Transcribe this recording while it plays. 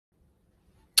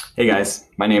Hey guys,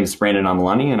 my name is Brandon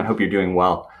Amalani and I hope you're doing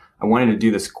well. I wanted to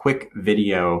do this quick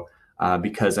video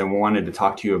because I wanted to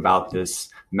talk to you about this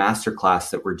masterclass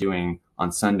that we're doing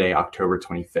on Sunday, October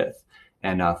 25th.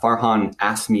 And Farhan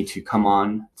asked me to come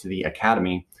on to the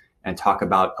Academy and talk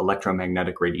about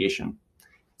electromagnetic radiation.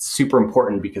 It's super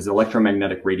important because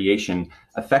electromagnetic radiation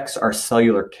affects our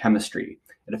cellular chemistry.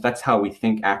 It affects how we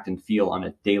think, act, and feel on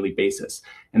a daily basis.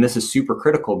 And this is super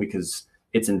critical because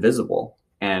it's invisible.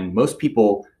 And most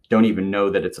people don't even know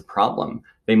that it's a problem.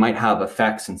 They might have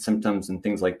effects and symptoms and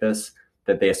things like this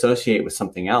that they associate with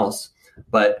something else.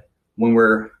 But when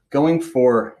we're going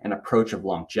for an approach of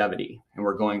longevity and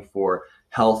we're going for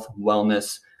health,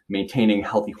 wellness, maintaining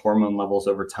healthy hormone levels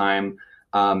over time,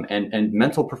 and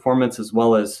mental performance, as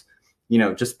well as,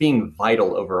 just being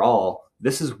vital overall,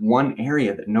 this is one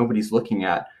area that nobody's looking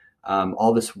at.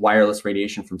 All this wireless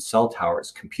radiation from cell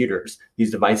towers, computers, these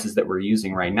devices that we're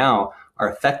using right now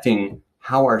are affecting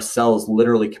how our cells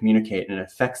literally communicate, and it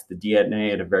affects the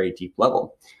DNA at a very deep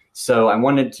level. So I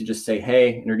wanted to just say,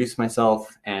 hey, introduce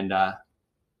myself and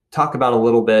talk about a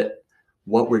little bit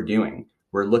what we're doing.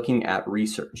 We're looking at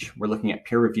research. We're looking at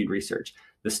peer-reviewed research.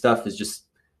 This stuff is just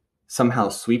somehow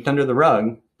swept under the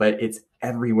rug, but it's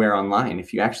everywhere online.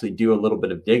 If you actually do a little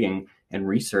bit of digging and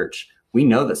research, we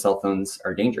know that cell phones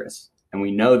are dangerous, and we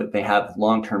know that they have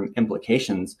long-term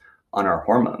implications on our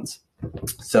hormones.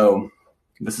 So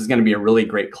this is going to be a really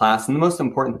great class. And the most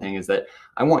important thing is that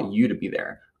I want you to be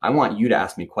there. I want you to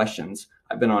ask me questions.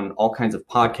 I've been on all kinds of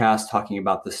podcasts talking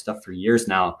about this stuff for years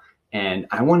now, and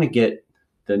I want to get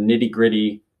the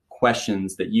nitty-gritty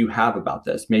questions that you have about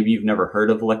this. Maybe you've never heard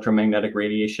of electromagnetic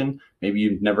radiation. Maybe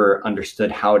you've never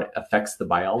understood how it affects the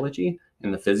biology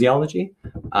and the physiology.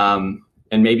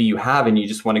 And maybe you have, and you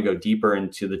just want to go deeper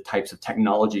into the types of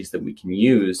technologies that we can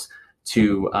use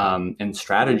to, and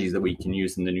strategies that we can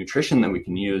use, and the nutrition that we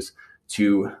can use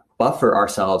to buffer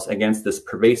ourselves against this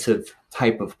pervasive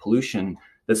type of pollution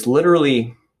that's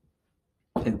literally,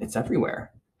 it's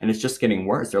everywhere. And it's just getting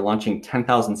worse. They're launching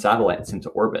 10,000 satellites into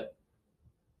orbit.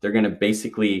 They're going to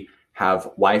basically have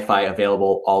Wi-Fi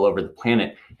available all over the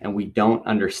planet. And we don't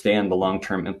understand the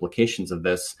long-term implications of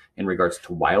this in regards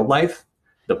to wildlife,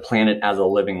 the planet as a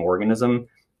living organism,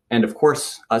 and of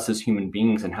course, us as human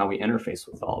beings and how we interface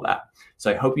with all that.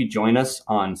 So I hope you join us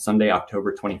on Sunday,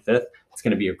 October 25th. It's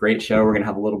going to be a great show. We're going to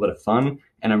have a little bit of fun,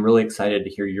 and I'm really excited to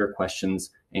hear your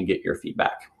questions and get your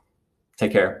feedback.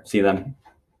 Take care. See you then.